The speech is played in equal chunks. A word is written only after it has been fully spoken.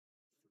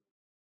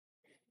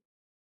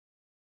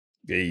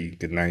Hey,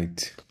 good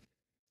night.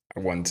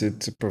 I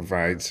wanted to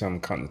provide some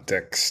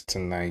context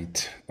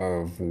tonight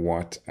of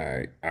what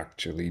I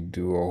actually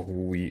do or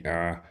who we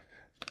are.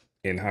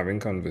 In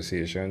having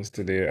conversations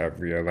today, I've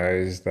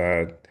realized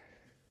that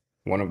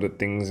one of the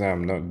things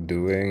I'm not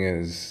doing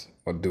is,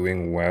 or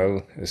doing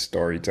well, is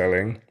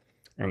storytelling.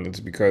 And it's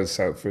because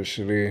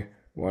selfishly,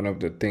 one of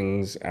the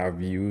things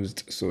I've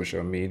used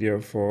social media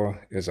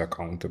for is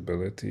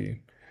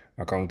accountability.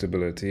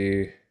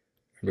 Accountability,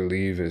 I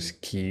believe, is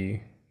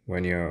key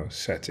when you're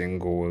setting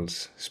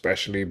goals,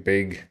 especially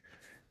big,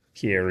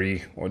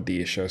 hairy,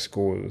 audacious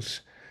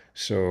goals.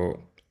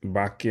 So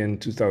back in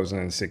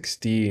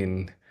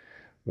 2016,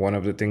 one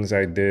of the things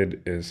I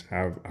did is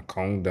have a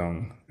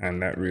countdown,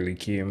 and that really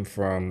came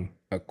from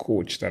a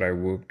coach that I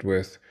worked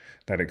with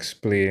that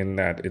explained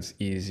that it's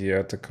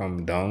easier to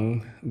come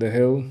down the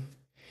hill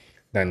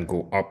than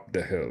go up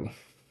the hill.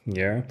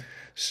 Yeah.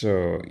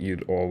 So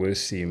you'd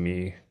always see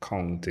me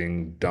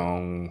counting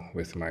down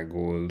with my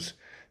goals.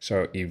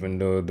 So even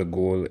though the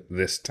goal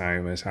this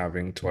time is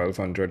having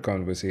 1,200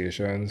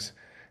 conversations,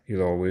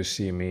 you'll always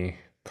see me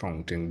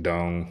counting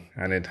down,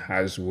 and it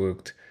has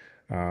worked.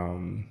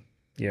 Um,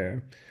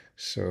 yeah.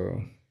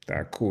 So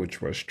that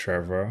coach was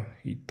Trevor.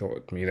 He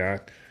taught me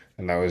that,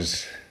 and it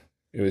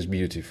was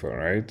beautiful,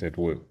 right? It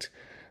worked.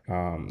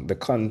 The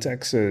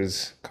context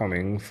is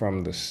coming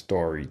from the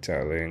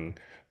storytelling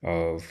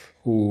of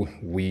who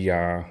we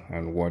are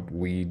and what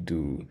we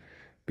do.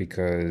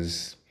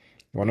 Because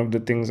one of the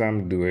things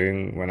I'm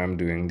doing when I'm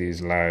doing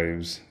these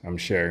lives, I'm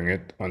sharing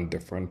it on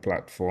different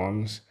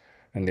platforms.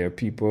 And there are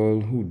people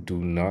who do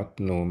not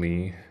know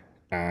me.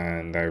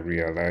 And I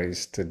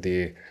realized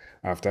today,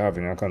 after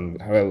having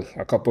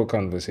a couple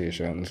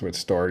conversations with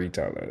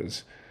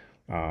storytellers,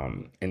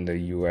 in the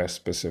US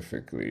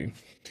specifically,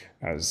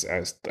 as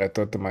I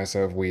thought to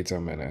myself, wait a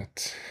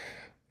minute.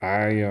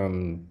 I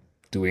am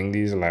doing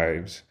these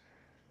lives,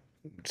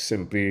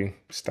 simply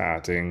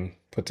starting,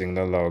 putting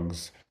the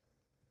logs,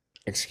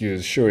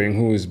 showing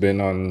who's been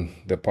on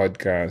the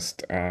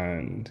podcast,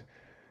 and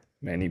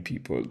many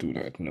people do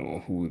not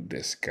know who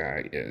this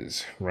guy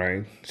is,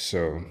 right?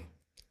 So,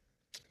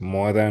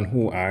 more than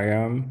who I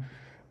am,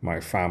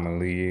 my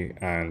family,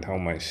 and how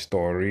my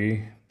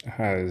story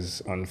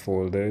has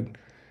unfolded,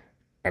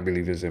 I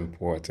believe is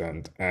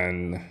important.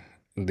 And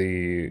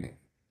the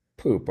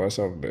purpose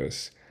of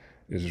this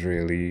is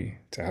really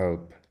to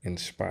help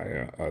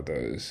inspire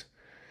others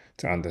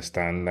to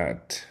understand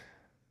that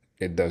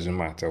it doesn't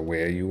matter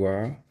where you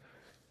are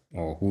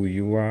or who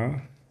you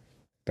are,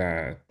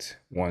 that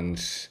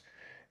once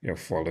you're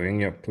following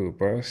your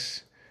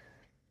purpose,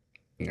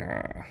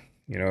 uh,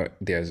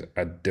 there's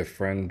a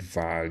different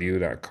value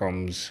that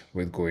comes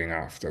with going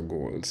after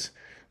goals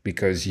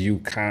because you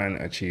can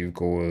achieve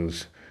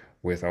goals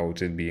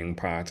without it being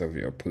part of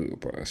your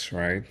purpose,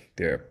 right?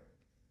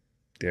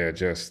 They're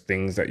just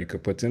things that you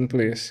could put in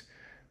place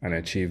and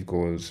achieve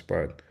goals.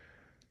 But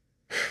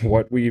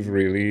what we've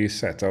really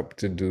set up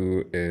to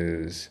do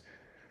is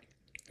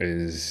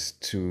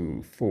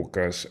to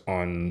focus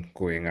on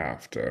going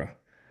after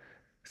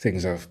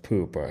things of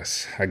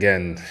purpose.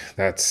 Again,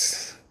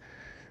 that's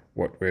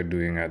what we're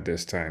doing at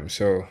this time.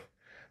 So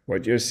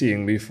what you're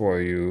seeing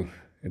before you,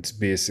 it's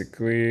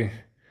basically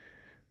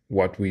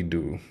what we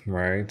do,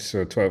 right?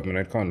 So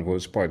 12-Minute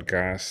Convos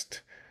podcast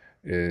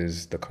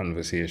is the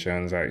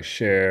conversations I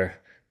share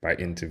by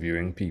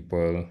interviewing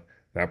people.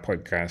 That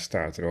podcast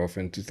started off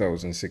in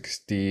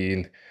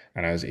 2016,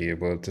 and I was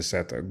able to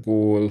set a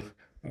goal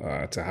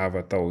to have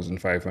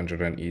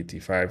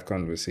 1,585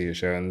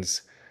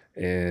 conversations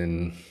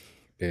in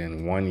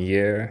in 1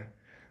 year.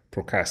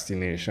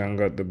 Procrastination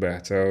got the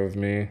better of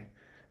me,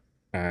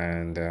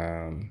 and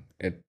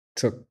it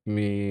took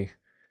me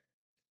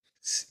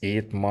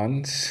 8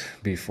 months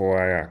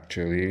before I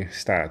actually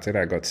started.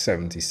 I got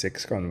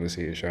 76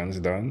 conversations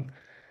done.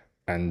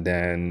 And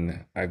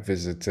then I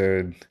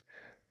visited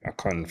a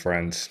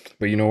conference.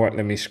 But you know what?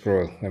 Let me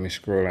scroll. Let me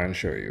scroll and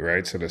show you,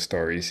 right? So the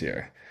story's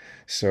here.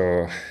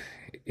 So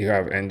you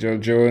have Angel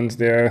Jones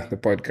there, the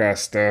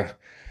podcaster,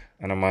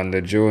 and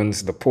Amanda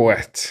Jones, the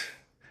poet,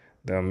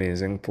 the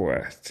amazing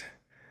poet.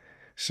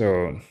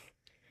 So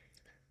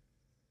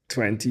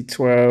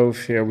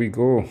 2012, here we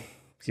go.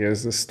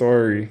 Here's the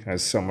story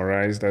as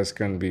summarized as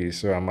can be.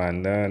 So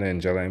Amanda and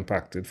Angel are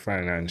impacted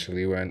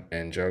financially when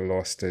Angel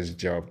lost his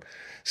job.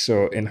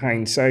 So in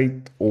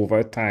hindsight,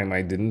 over time,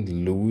 I didn't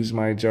lose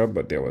my job,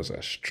 but there was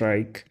a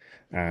strike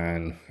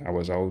and I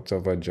was out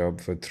of a job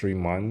for 3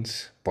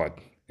 months. But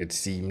it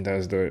seemed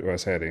as though it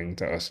was heading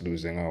to us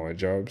losing our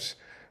jobs,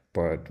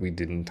 but we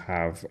didn't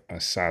have a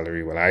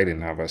salary. Well, I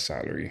didn't have a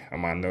salary.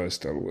 Amanda was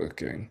still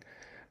working.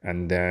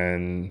 And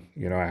then,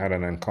 I had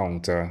an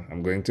encounter.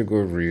 I'm going to go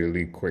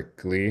really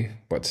quickly,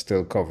 but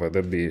still cover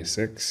the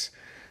basics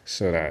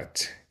so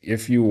that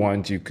if you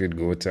want, you could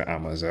go to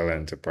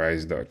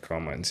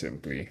amazonenterprise.com and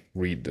simply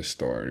read the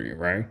story,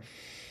 right?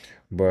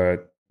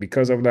 But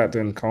because of that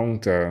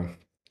encounter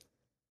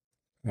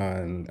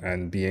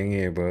and being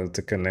able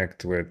to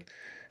connect with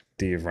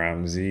Dave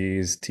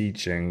Ramsey's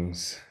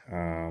teachings,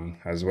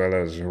 as well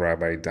as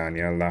Rabbi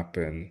Daniel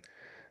Lapin,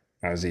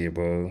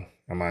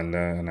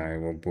 Amanda and I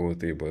were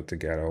both able to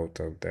get out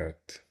of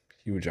that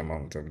huge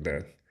amount of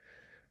debt.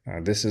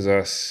 This is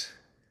us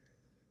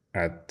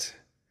at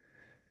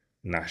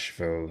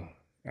Nashville,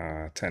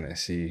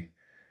 Tennessee.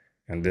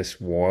 And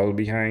this wall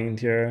behind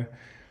here,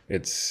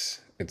 it's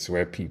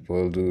where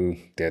people do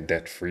their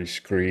debt-free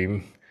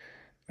scream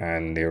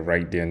and they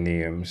write their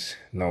names.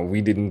 Now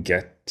we didn't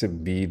get to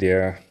be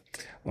there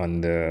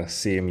on the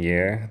same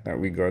year that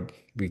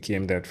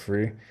became debt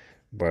free,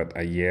 but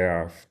a year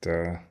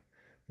after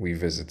we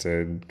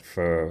visited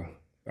for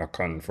a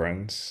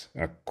conference,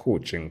 a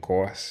coaching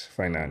course,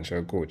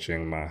 financial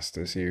coaching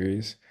master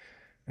series.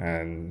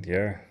 And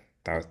yeah,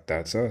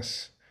 that's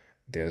us.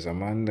 There's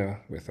Amanda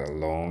with a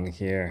long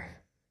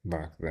hair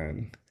back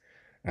then.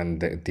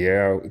 And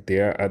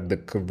they're at the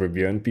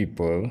Caribbean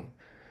people,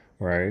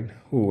 right?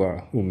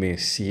 Who may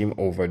seem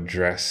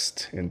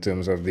overdressed in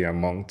terms of the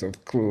amount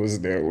of clothes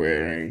they're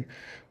wearing,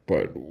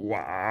 but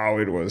wow,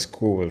 it was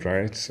cold,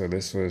 right? So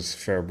this was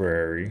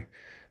February,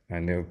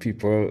 and there were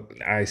people.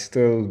 I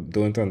still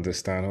don't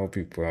understand how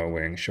people are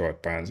wearing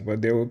short pants,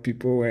 but there were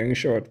people wearing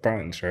short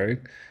pants, right?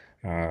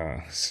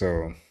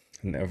 So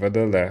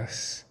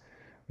nevertheless,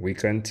 we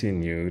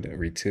continued,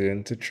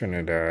 returned to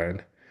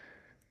Trinidad,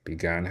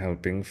 began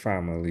helping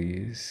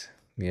families.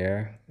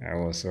 Yeah, I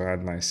also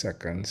had my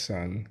second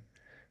son,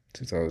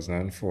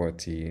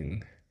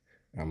 2014,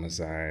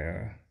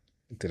 Amaziah.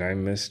 Did I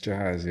miss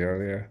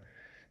Jahaziel? Yeah.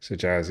 So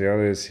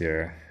Jahaziel is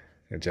here.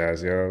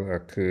 Jahaziel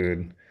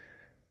occurred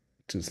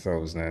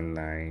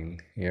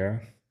 2009. Yeah.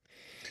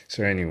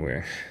 So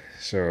anyway,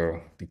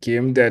 so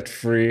became debt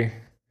free.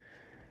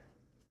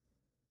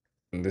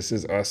 And this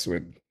is us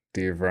with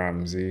Dave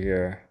Ramsey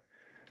here.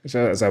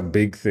 So that's a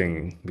big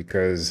thing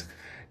because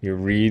you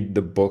read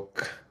the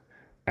book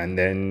and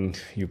then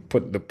you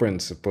put the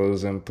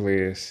principles in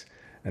place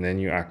and then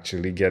you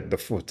actually get the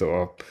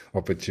photo op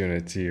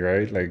opportunity,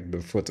 right? Like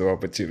the photo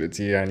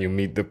opportunity and you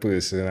meet the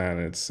person and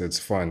it's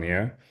fun,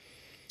 yeah.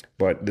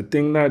 But the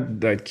thing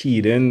that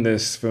keyed in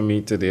this for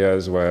me today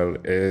as well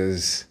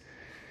is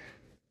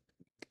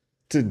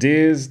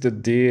today's the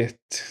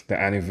date, the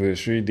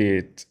anniversary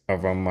date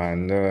of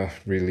Amanda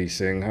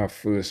releasing her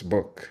first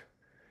book.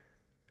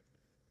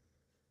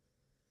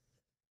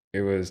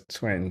 It was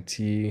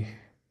 20,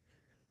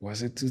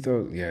 was it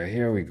 2000? Yeah,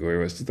 here we go. It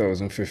was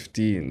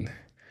 2015.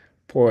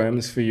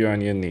 Poems for You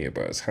and Your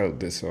Neighbors, Health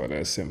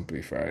Disorder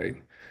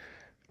Simplified.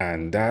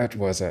 And that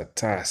was a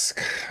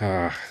task.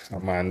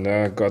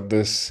 Amanda got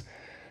this.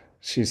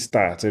 She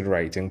started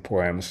writing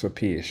poems for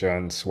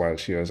patients while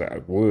she was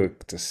at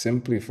work to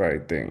simplify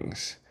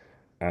things.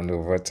 And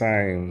over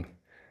time,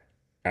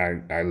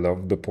 I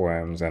loved the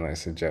poems and I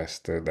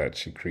suggested that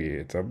she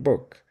create a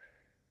book.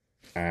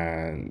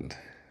 And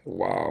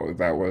wow,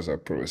 that was a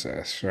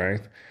process,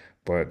 right?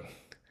 But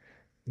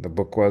the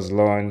book was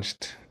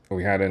launched.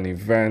 We had an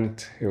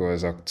event. It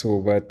was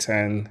October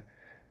 10.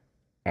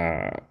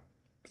 Uh,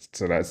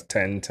 so that's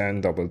 10 10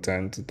 double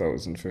 10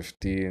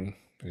 2015.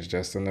 It was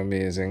just an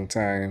amazing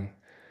time.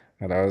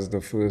 And that was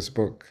the first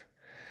book.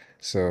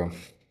 So,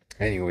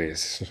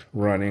 anyways,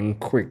 running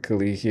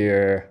quickly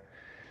here.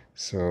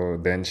 So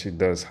then she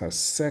does her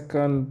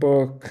second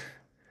book.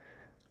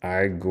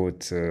 I go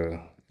to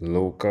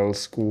local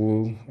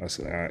school,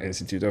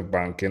 Institute of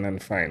Banking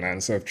and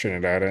Finance of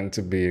Trinidad and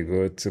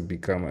Tobago to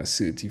become a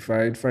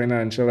certified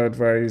financial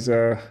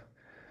advisor.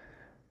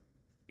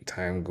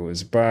 Time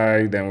goes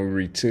by, then we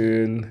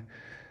return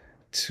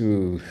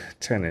to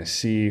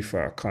Tennessee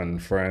for a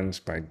conference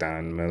by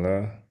Dan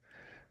Miller.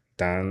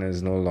 Dan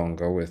is no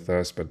longer with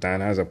us, but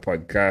Dan has a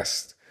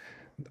podcast,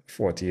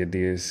 48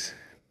 Days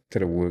to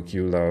the Work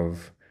You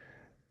Love.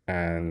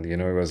 And,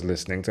 I was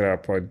listening to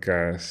that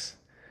podcast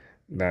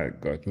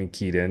that got me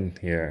keyed in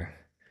here.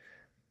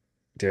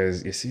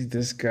 You see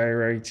this guy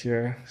right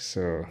here?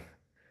 So,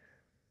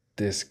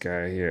 this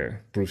guy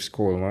here, Bruce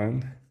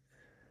Coleman.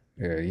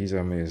 Yeah, he's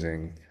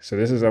amazing. So,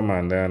 this is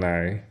Amanda and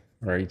I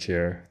right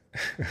here.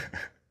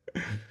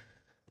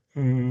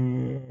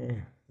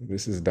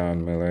 This is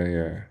Don Miller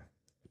here.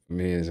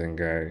 Amazing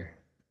guy.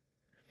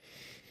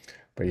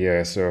 But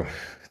yeah, so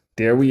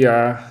there we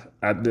are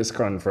at this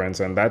conference,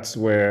 and that's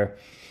where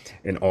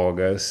in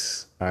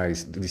August I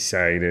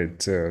decided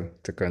to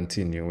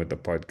continue with the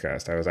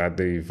podcast. I was at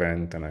the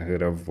event and I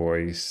heard a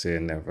voice say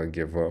never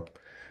give up.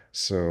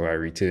 So I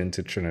returned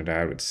to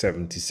Trinidad with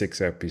 76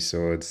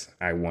 episodes.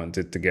 I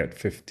wanted to get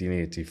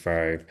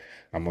 1585.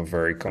 I'm a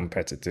very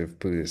competitive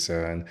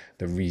person.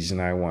 The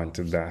reason I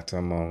wanted that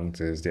amount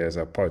is there's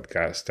a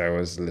podcast I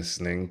was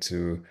listening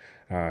to.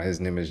 His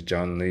name is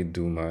John Lee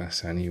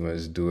Dumas, and he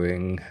was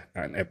doing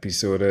an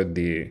episode a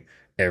day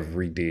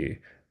every day.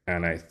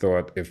 And I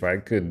thought if I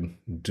could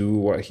do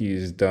what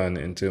he's done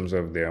in terms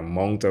of the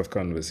amount of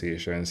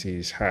conversations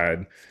he's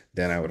had,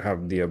 then I would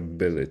have the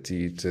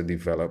ability to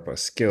develop a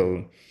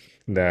skill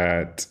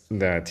that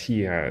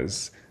he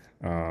has.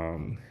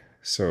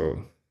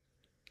 So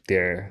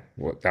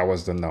that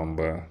was the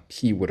number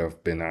he would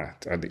have been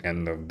at the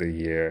end of the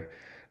year.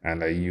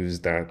 and I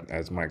used that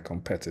as my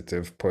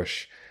competitive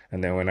push.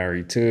 And then when I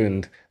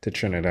returned to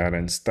Trinidad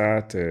and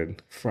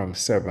started from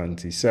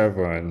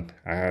 77,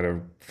 I had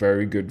a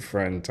very good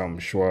friend, Tom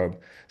Schwab,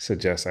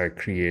 suggest I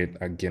create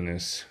a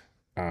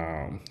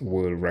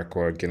world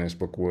record, Guinness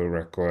Book World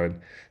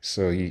Record.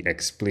 So he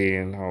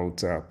explained how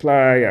to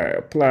apply. I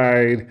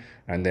applied,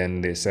 and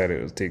then they said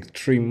it will take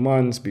 3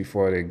 months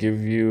before they give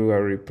you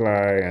a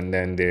reply, and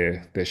then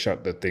they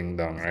shut the thing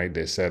down, right?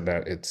 They said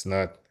that it's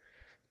not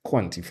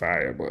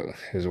quantifiable,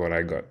 is what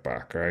I got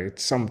back, right?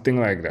 Something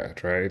like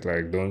that, right?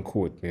 Like, don't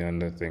quote me on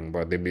the thing,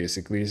 but they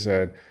basically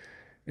said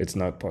it's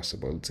not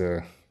possible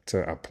to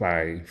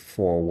apply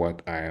for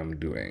what I am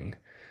doing.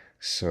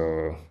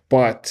 So,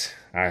 but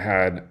I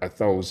had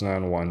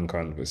 1,001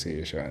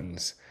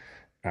 conversations.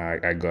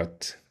 I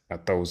got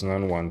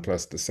 1,001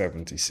 plus the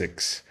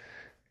 76.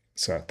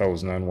 So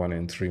 1,001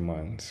 in 3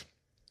 months.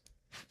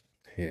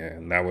 Yeah,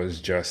 and that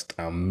was just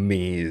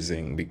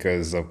amazing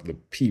because of the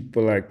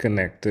people I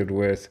connected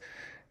with.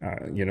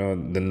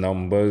 The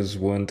numbers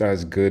weren't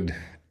as good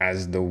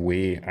as the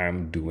way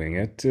I'm doing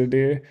it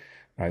today.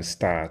 I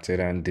started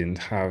and didn't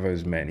have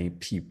as many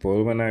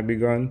people when I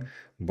began,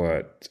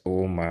 but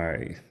oh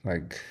my,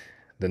 like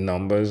the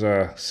numbers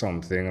are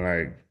something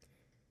like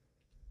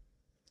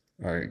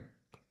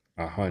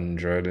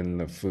 100 in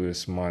the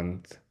first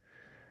month,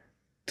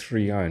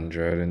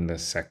 300 in the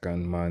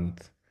second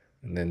month,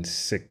 and then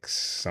six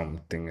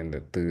something in the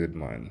third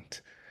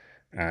month.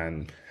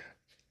 And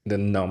the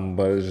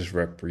numbers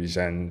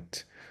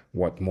represent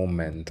what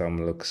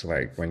momentum looks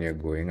like when you're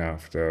going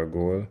after a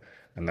goal.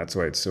 And that's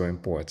why it's so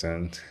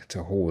important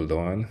to hold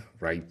on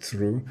right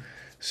through.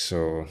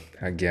 So,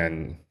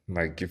 again,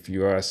 like if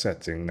you are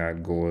setting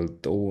that goal,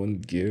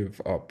 don't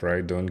give up,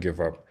 right? Don't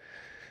give up.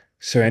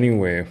 So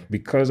anyway,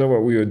 because of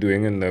what we were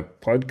doing in the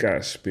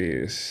podcast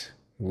space,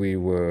 we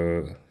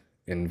were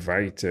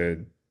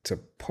invited to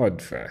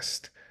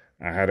Podfest.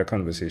 I had a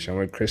conversation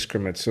with Chris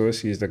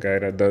Krimitsos. He's the guy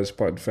that does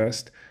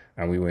Podfest.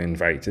 And we were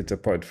invited to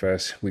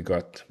Podfest.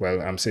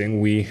 I'm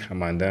saying we,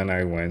 Amanda and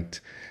I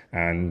went,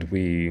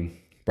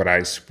 but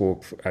I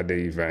spoke at the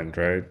event,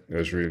 right? It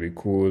was really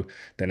cool.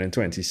 Then in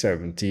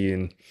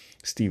 2017,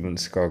 Stephen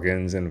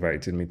Scoggins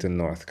invited me to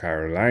North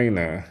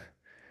Carolina,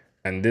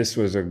 and this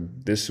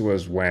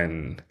was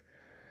when,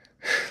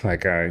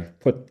 like, I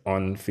put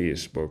on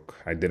Facebook,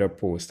 I did a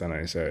post and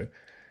I said,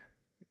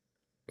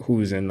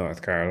 who's in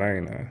North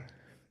Carolina?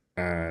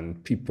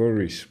 And people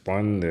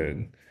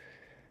responded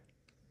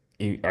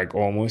like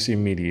almost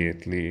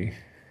immediately.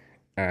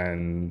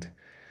 And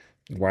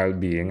while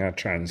being at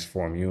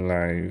Transform You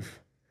Live,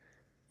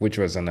 which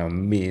was an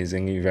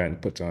amazing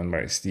event put on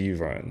by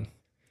Stephen,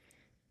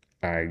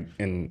 so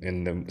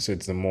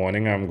it's the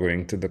morning I'm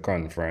going to the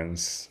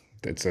conference.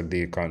 It's a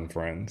day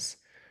conference.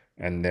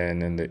 And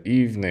then in the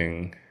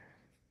evening,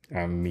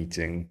 I'm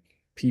meeting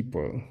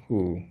people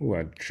who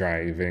are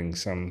driving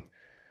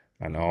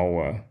an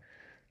hour,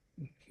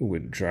 who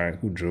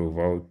drove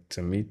out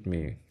to meet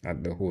me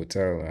at the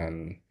hotel.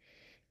 And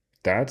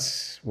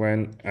that's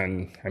when,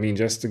 and I mean,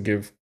 just to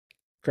give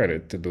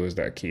credit to those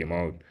that came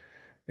out,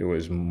 it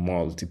was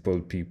multiple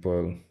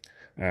people.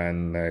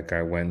 And like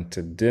I went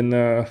to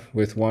dinner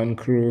with one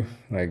crew,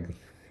 like,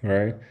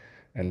 right?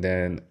 And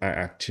then I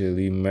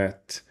actually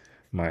met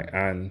my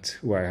aunt,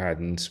 who I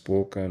hadn't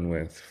spoken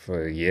with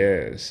for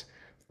years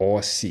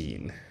or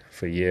seen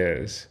for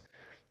years.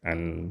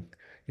 And,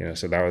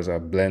 so that was a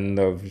blend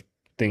of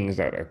things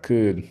that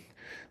occurred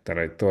that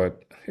I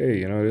thought,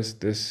 hey,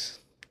 this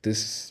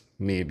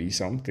may be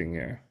something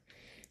here.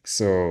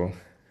 So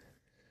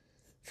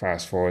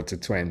fast forward to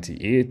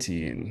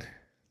 2018,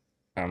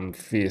 I'm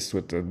faced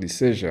with a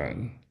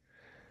decision.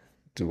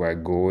 Do I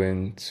go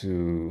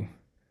into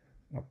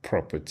a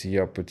property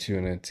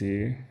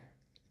opportunity,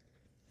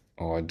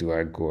 or do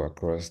I go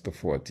across the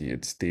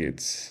 48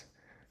 states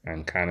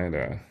and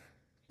Canada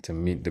to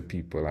meet the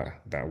people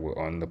that were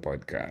on the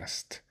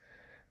podcast?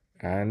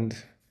 And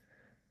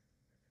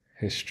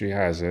history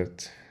has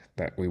it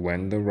that we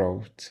went the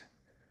route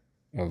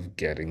of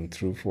getting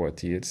through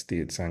 48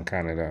 states and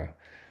Canada.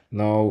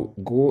 Now,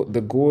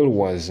 the goal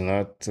was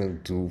not to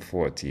do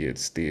 48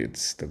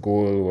 states. The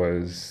goal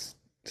was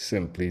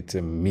simply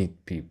to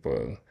meet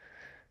people,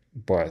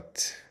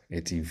 but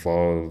it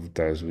evolved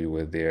as we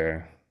were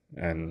there.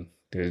 And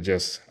there's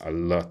just a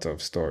lot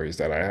of stories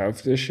that I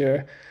have to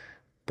share,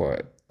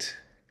 but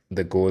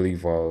the goal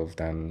evolved,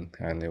 and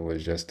it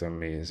was just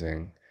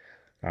amazing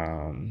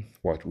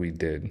what we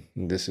did.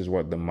 This is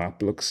what the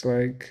map looks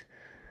like.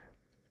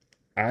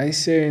 I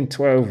say in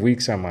 12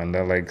 weeks,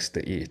 Amanda likes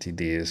the 80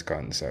 days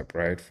concept,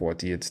 right?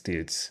 48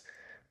 states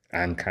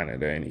and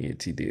Canada in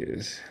 80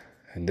 days.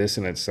 And this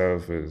in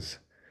itself is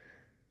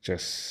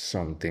just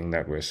something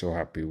that we're so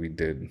happy we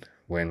did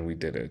when we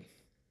did it.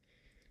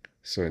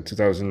 So in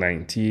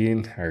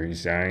 2019, I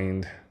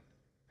resigned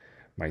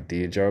my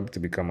day job to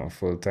become a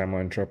full-time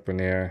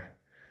entrepreneur.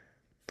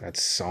 That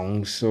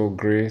sounds so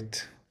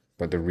great,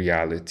 but the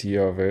reality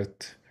of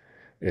it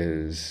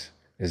is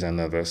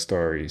another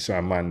story. So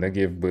Amanda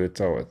gave birth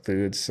to our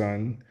third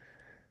son,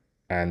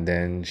 And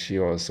then she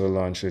also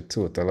launched a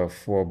total of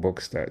 4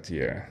 books that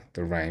year,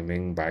 the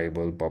Rhyming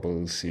Bible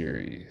Bubbles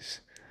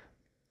series.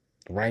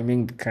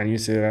 Rhyming, can you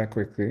say that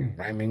quickly?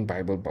 Rhyming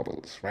Bible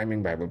Bubbles,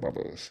 Rhyming Bible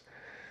Bubbles.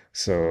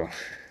 So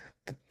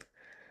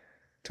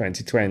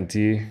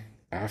 2020,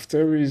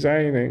 after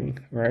resigning,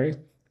 right?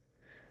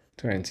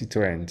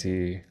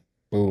 2020,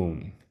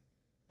 boom,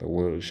 the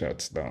world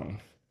shuts down.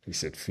 At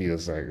least it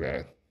feels like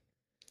that.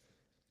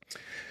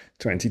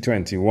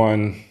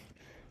 2021,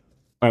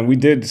 and we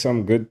did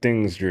some good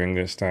things during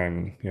this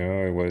time.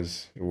 It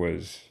was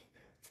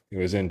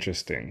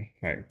interesting.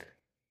 Like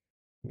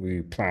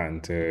we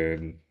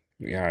planted,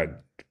 we had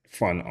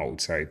fun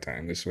outside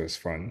time. This was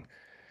fun.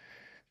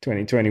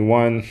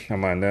 2021,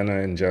 Amanda and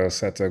Angel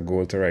set a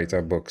goal to write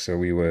a book. So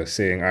we were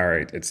saying, all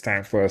right, it's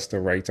time for us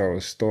to write our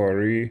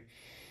story.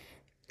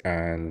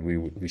 And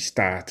we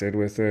started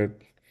with it.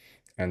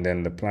 And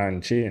then the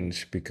plan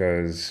changed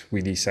because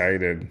we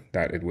decided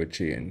that it would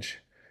change.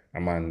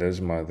 Amanda's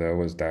mother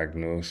was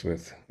diagnosed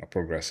with a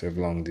progressive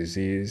lung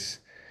disease.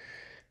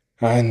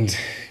 And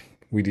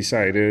we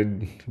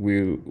decided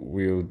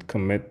we'll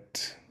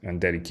commit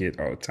and dedicate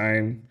our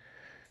time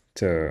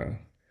to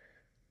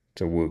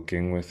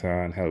working with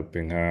her and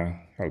helping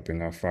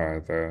her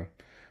father.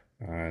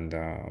 And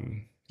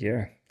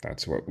yeah,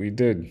 that's what we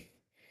did.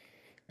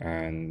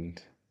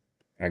 And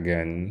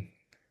again,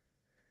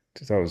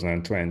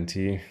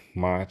 2020,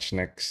 March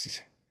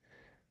next,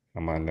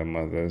 Amanda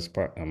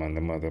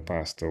mother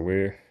passed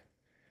away.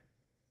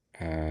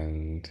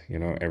 And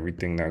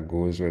everything that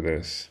goes with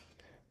this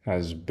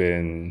has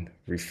been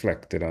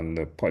reflected on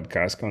the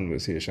podcast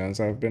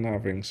conversations I've been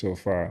having so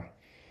far.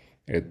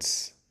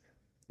 It's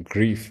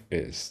Grief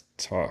is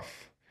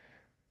tough.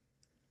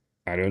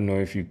 I don't know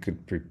if you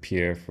could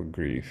prepare for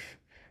grief.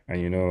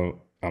 And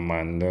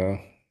Amanda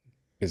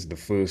is the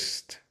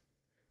first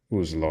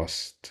who's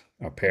lost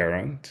a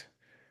parent.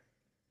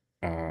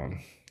 Um,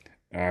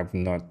 I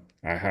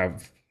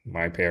have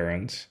my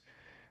parents,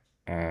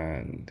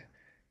 and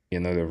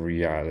the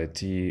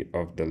reality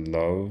of the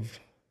love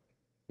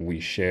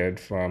we shared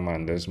for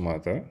Amanda's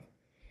mother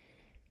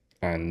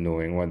and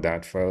knowing what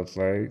that felt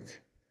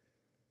like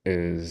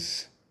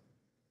is,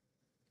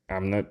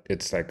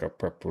 it's like a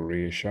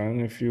preparation,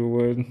 if you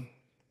would.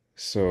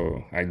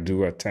 So I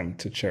do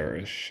attempt to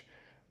cherish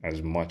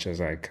as much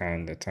as I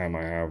can the time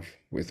I have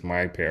with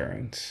my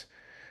parents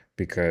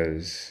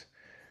because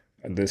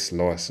this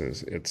loss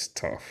it's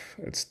tough.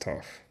 It's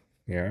tough.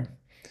 Yeah.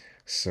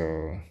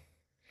 So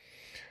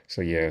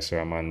so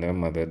Amanda's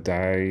mother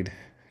died,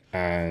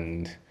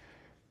 and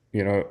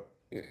you know,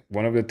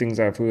 one of the things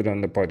I've heard on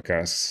the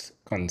podcast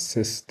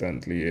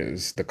consistently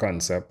is the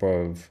concept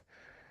of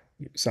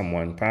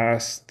someone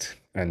passed,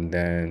 and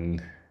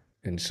then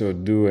in so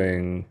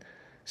doing,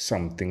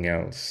 something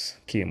else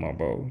came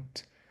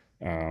about.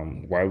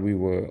 While we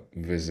were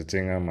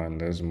visiting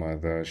Amanda's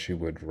mother,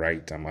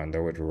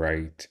 Amanda would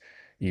write,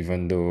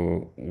 even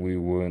though we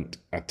weren't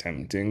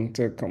attempting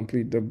to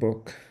complete the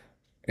book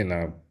in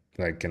a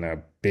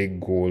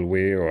big goal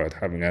way or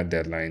having a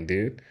deadline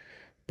date.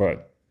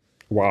 But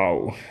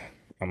wow,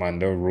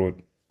 Amanda wrote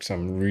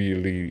some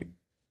really,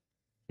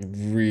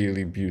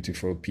 really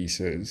beautiful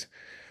pieces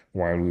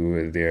while we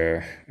were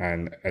there.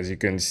 And as you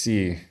can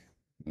see,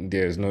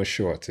 there's no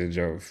shortage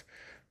of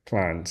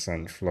plants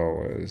and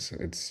flowers.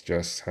 It's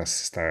just her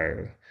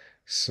style.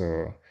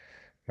 So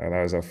that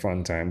was a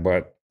fun time.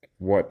 But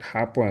what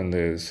happened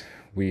is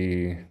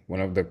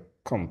one of the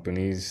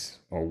companies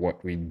or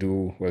what we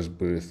do was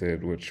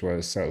birthed, which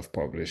was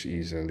self-publish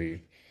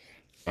easily.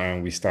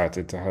 And we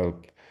started to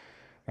help.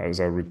 That was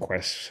a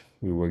request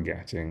we were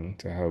getting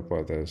to help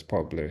others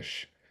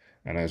publish.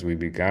 And as we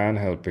began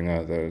helping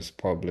others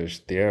publish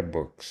their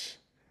books,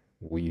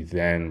 we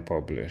then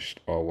published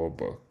our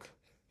book,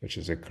 which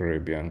is A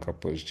Caribbean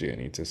Couple's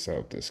Journey to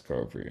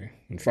Self-Discovery.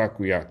 In fact,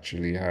 we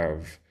actually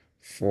have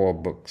 4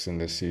 books in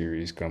the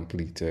series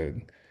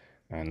completed,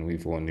 and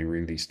we've only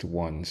released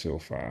one so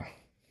far.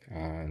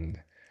 And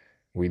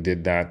we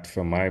did that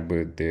for my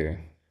birthday,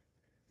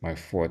 my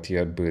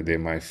 40th birthday,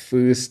 my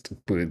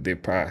first birthday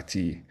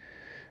party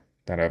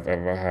that I've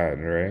ever had,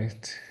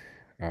 right?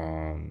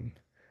 Um,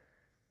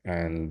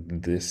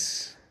 and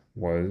this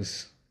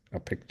was a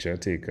picture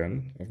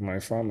taken of my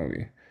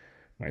family,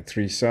 my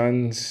 3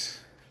 sons,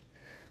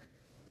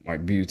 my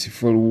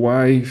beautiful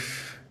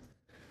wife,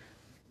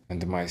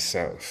 and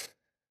myself.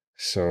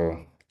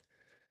 So,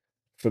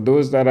 for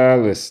those that are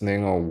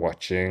listening or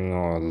watching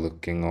or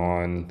looking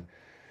on,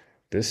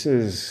 this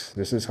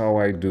is how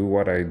I do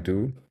what I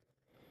do.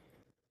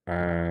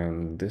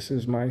 And this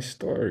is my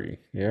story,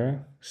 yeah.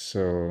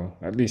 So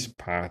at least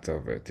part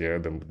of it, yeah,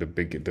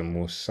 the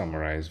most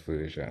summarized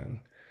version.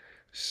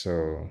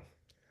 So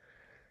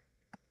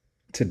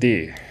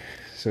today,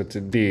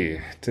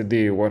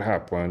 today, what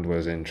happened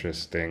was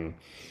interesting.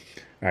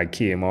 I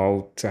came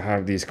out to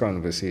have these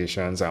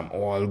conversations. I'm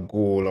all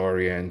goal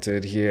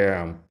oriented here.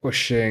 I'm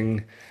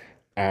pushing,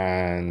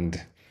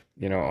 and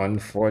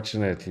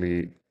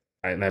unfortunately,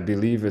 and I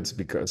believe it's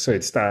because so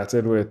it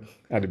started with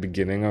at the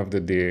beginning of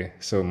the day.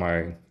 So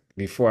my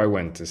before I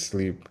went to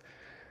sleep,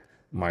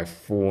 my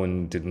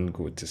phone didn't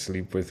go to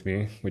sleep with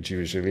me, which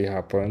usually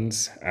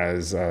happens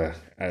as a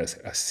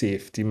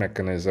safety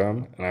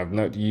mechanism. And I've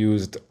not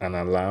used an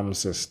alarm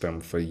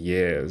system for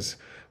years.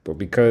 But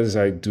because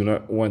I do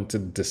not want to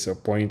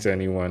disappoint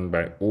anyone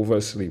by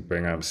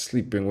oversleeping, I'm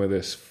sleeping with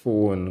this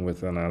phone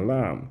with an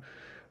alarm.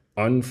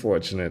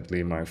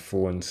 Unfortunately, my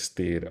phone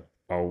stayed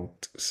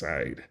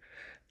outside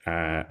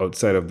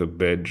of the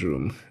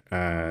bedroom,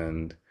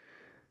 and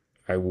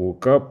I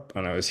woke up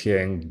and I was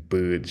hearing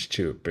birds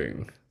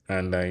chirping.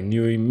 And I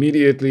knew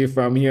immediately if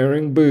I'm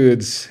hearing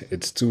birds,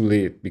 it's too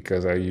late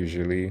because I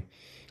usually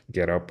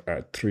get up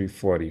at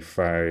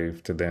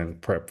 3:45 to then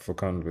prep for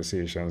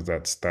conversations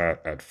that start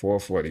at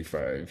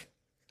 4:45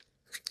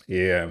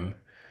 a.m.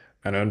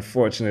 And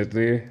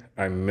unfortunately,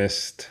 I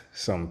missed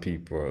some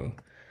people,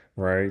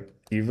 right?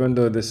 Even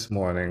though this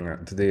morning,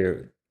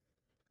 today,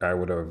 I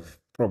would have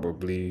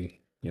probably,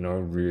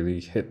 really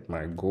hit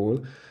my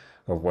goal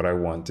of what I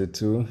wanted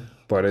to.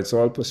 But it's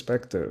all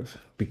perspective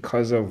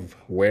because of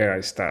where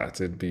I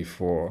started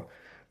before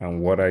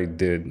and what I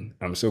did.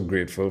 I'm so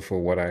grateful for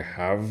what I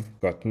have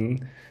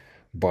gotten,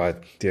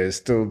 but there's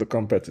still the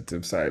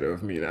competitive side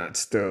of me that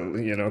still,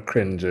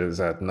 cringes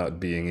at not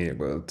being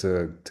able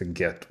to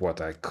get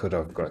what I could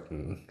have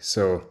gotten.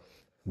 So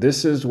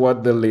this is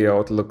what the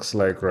layout looks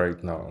like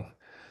right now.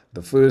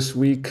 The first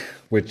week,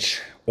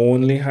 which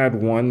only had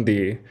one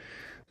day,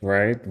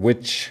 right?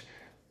 Which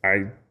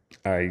I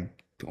I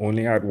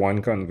only had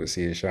one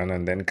conversation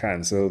and then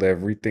canceled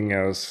everything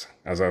else,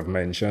 as I've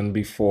mentioned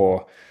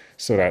before,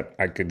 so that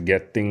I could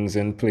get things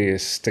in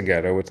place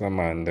together with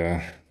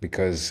Amanda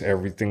because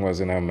everything was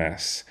in a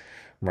mess,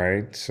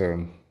 right?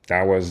 So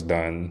that was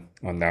done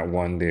on that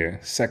one day.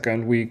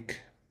 Second week,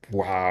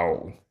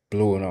 wow,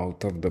 blown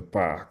out of the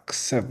park,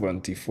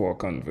 74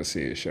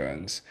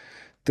 conversations.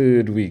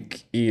 Third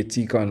week,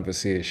 80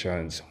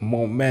 conversations.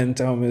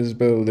 Momentum is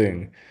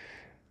building.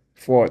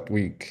 Fourth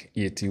week,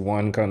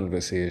 81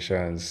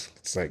 conversations.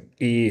 It's like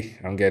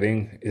I'm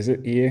getting, is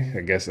it A?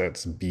 I guess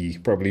that's B,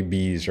 probably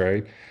B's,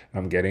 right?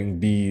 I'm getting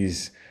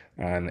B's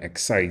and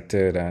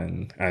excited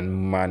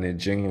and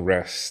managing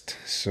rest.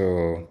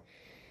 So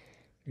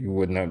you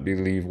would not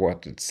believe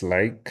what it's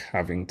like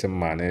having to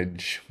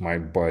manage my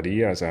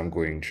body as I'm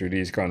going through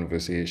these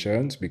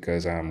conversations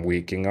because I'm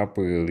waking up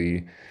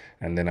early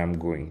and then I'm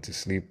going to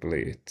sleep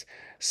late.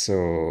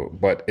 So,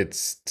 but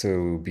it's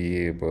to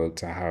be able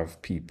to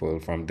have people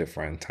from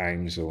different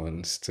time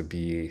zones to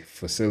be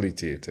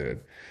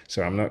facilitated.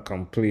 So I'm not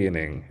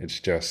complaining. It's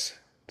just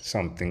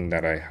something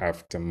that I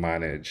have to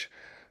manage.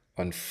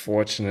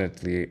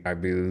 Unfortunately, I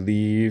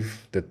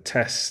believe the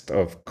test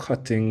of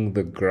cutting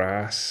the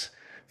grass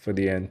for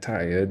the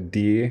entire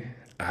day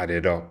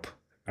added up.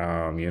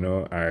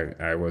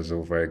 I was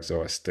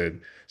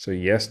overexhausted. So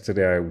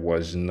yesterday I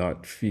was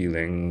not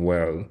feeling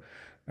well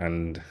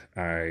and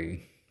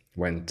I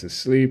went to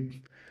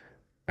sleep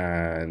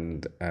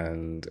and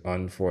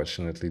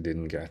unfortunately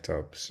didn't get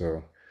up.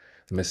 So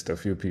missed a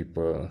few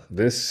people.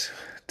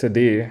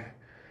 Today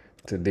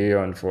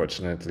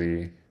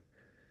unfortunately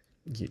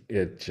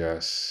it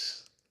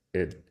just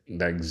it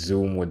like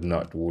Zoom would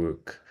not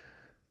work.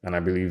 And I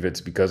believe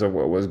it's because of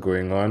what was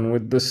going on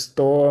with the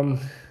storm,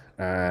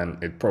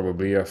 and it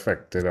probably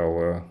affected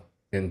our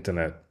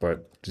internet,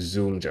 but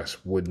Zoom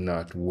just would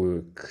not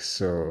work.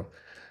 So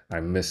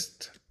I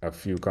missed a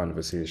few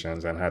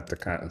conversations and had to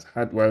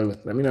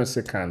let me not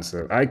say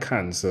cancel. I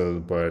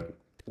canceled, but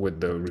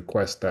with the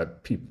request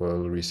that people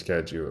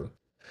reschedule.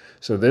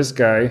 So this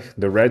guy,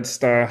 the red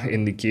star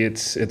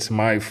indicates it's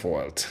my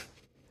fault.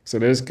 So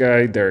this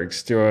guy, Derek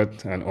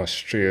Stewart, an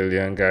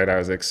Australian guy that I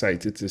was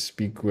excited to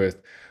speak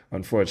with,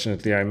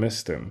 unfortunately I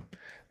missed him.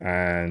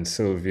 And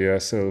Sylvia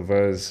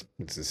Silvers,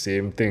 it's the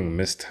same thing,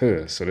 missed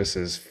her. So this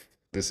is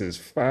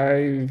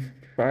 4:45,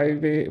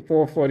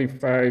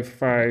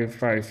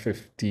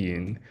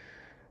 5:15.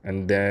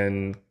 And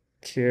then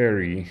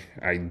Carrie,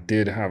 I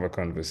did have a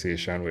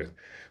conversation with,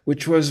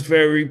 which was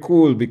very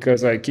cool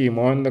because I came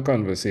on the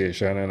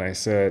conversation and I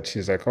said,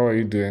 she's like, how are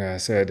you doing? I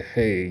said,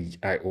 hey,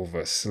 I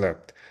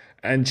overslept.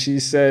 And she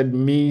said,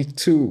 me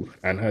too.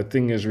 And her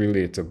thing is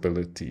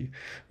relatability,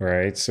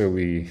 right? So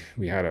we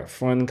had a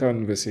fun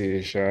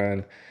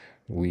conversation.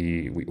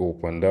 We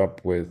opened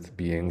up with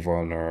being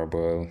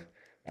vulnerable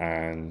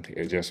and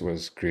it just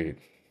was great.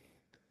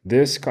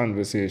 This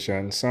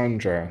conversation,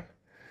 Sandra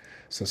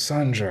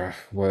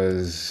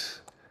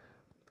was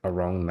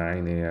around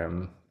 9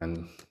 a.m.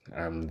 and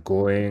I'm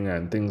going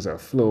and things are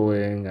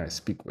flowing. I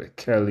speak with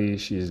Kelly.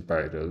 She's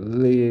by the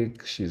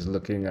lake. She's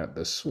looking at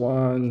the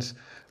swans.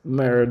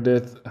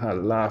 Meredith, her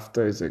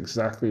laughter is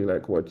exactly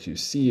like what you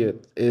see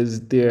it is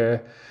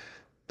there.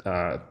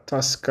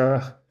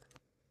 Tuska,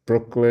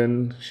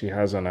 Brooklyn. She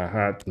has on her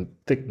hat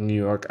thick New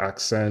York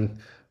accent.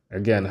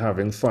 Again,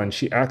 having fun.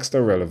 She asked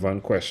a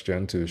relevant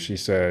question too. She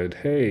said,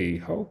 "Hey,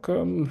 how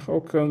come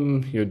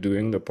you're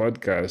doing the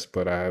podcast,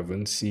 but I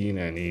haven't seen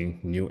any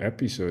new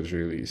episodes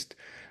released?"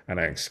 And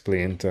I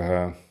explained to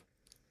her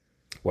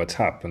what's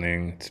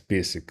happening. It's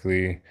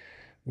basically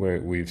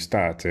we've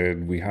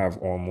started. We have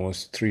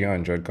almost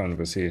 300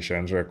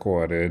 conversations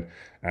recorded,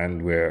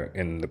 and we're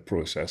in the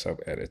process of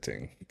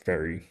editing.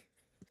 Very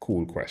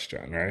cool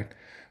question, right?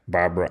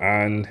 Barbara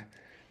Ann,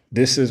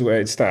 this is where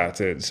it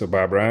started. So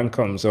Barbara Ann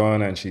comes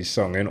on and she's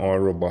singing all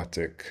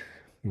robotic,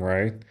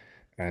 right?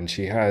 And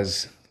she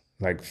has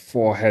like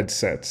four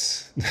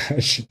headsets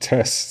that she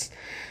tests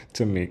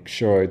to make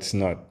sure it's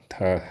not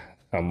her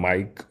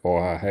mic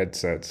or her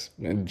headsets.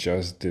 It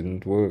just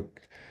didn't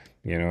work,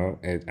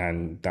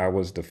 and that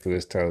was the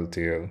first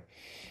telltale.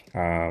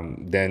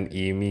 Then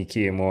Amy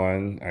came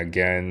on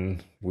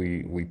again.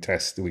 We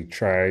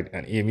tried,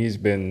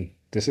 and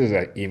this is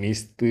like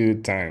Amy's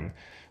third time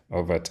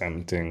of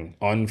attempting.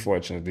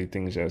 Unfortunately,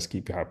 things just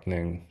keep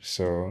happening.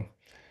 So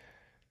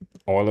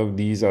all of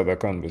these other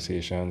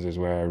conversations is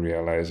where I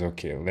realize,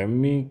 okay, let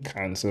me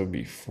cancel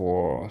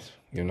before,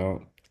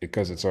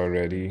 because it's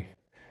already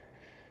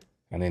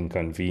an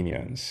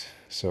inconvenience.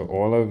 So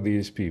all of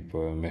these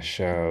people,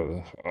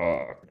 Michelle,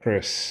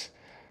 Chris,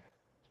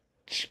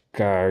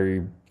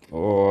 Gary,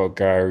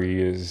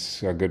 Gary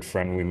is a good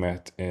friend we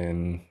met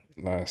in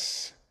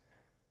Los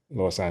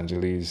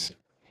Angeles,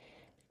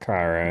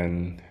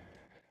 Karen,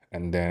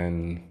 and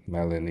then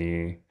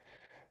Melanie.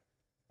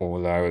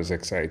 Ola, I was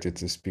excited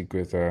to speak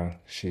with her.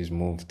 She's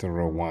moved to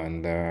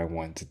Rwanda. I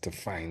wanted to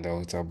find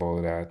out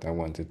about that. I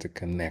wanted to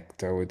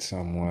connect her with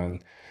someone.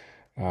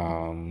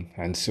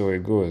 And so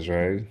it goes,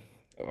 right?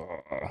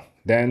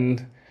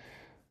 Then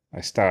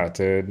I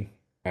started,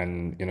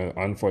 and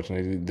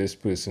unfortunately, this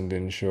person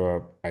didn't show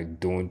up. I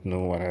don't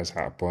know what has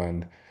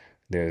happened.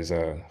 There's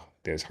a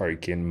there's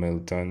Hurricane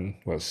Milton,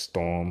 well,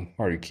 Storm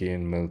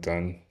Hurricane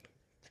Milton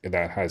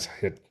that has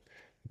hit.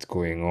 It's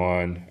going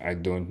on. I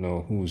don't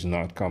know who's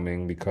not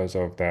coming because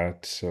of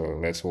that. So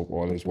let's hope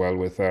all is well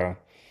with her.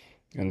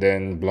 And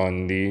then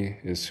Blondie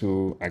is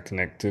who I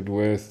connected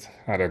with,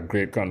 had a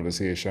great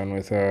conversation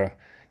with her.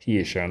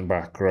 Haitian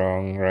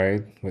background,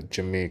 right? With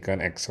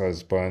Jamaican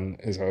ex-husband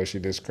is how she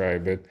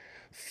described it.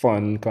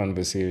 Fun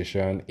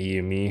conversation.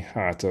 Amy,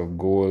 Heart of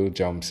Gold,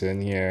 jumps in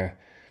here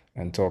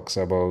and talks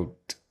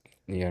about,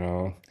 you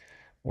know,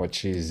 what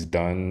she's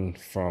done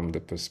from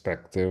the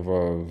perspective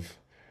of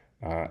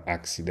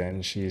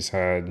accident she's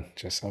had.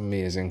 Just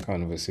amazing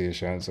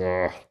conversations.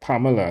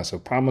 Pamela. So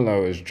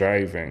Pamela was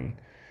driving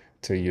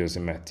to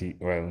Yosemite.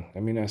 Well,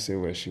 let me not say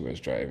where she was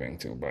driving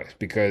to, but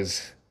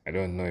because I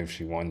don't know if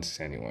she wants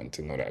anyone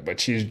to know that. But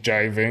she's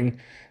driving,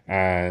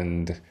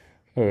 and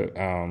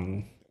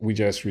we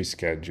just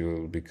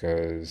rescheduled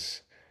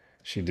because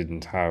she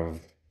didn't have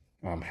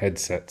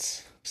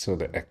headsets, so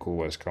the echo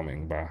was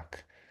coming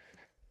back.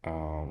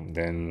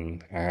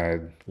 Then I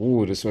had,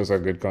 this was a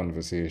good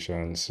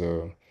conversation.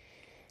 So,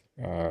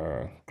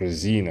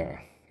 Grazina,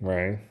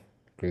 right?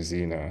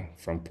 Grazina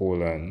from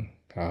Poland,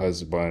 her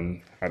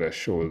husband had a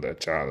shoulder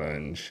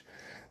challenge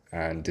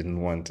and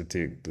didn't want to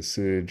take the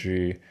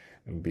surgery.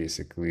 And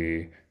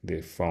basically,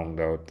 they found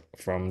out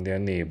from their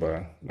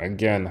neighbor,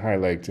 again,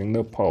 highlighting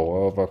the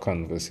power of a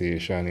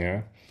conversation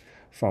here,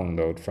 found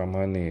out from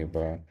her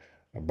neighbor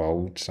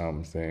about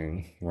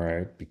something,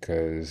 right?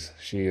 Because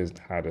she has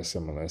had a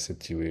similar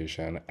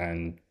situation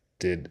and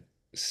did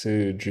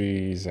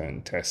surgeries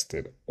and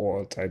tested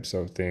all types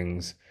of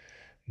things.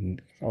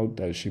 How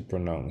does she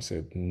pronounce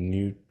it?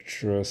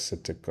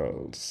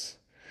 Nutraceuticals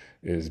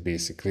is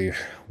basically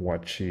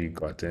what she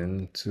got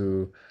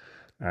into.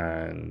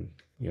 And,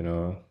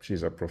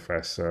 she's a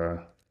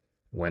professor,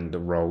 went the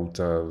route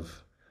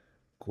of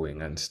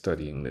going and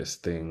studying this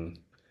thing.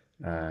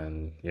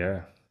 And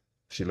yeah,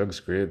 she looks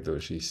great though.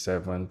 She's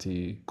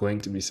 70,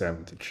 going to be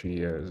 73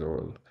 years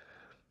old.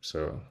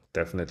 So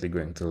definitely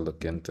going to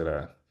look into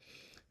that.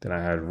 Then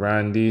I had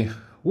Randy.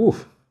 Woo!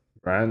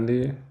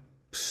 Randy,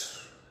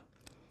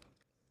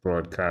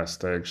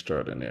 broadcaster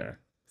extraordinaire.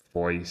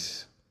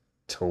 Voice,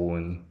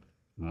 tone,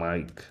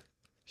 mic,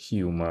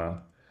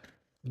 humor,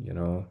 you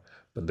know.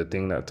 But the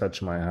thing that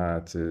touched my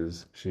heart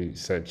is she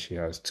said she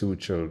has two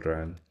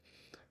children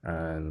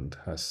and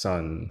her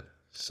son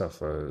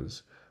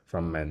suffers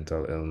from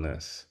mental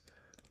illness.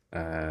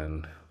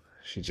 And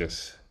she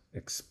just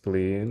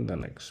explained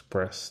and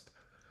expressed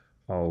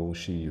how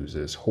she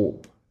uses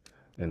hope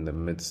in the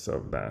midst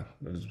of that.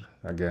 It was,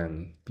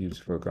 again,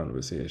 beautiful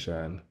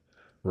conversation.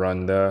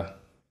 Rhonda,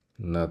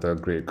 another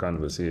great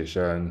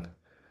conversation.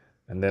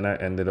 And then I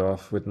ended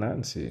off with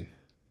Nancy,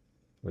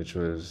 which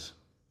was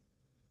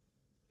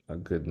a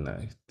good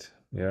night.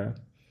 Yeah.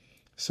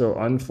 So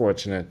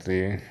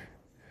unfortunately,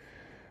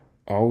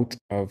 out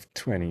of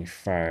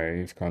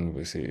 25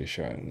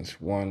 conversations,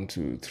 1,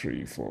 2,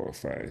 3, 4,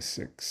 5,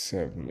 6,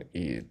 7,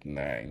 8,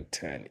 9,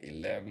 10,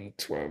 11,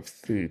 12,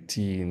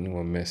 13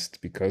 were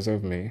missed because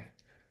of me,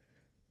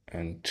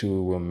 and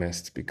 2 were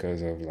missed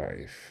because of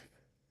life.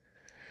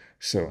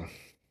 So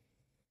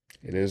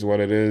it is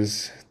what it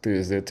is.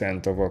 Thursday,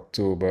 10th of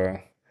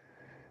October,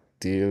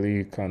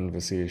 daily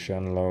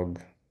conversation log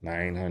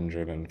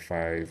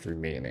 905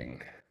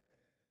 remaining.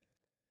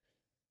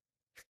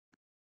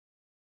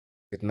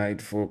 Good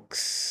night,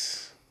 folks.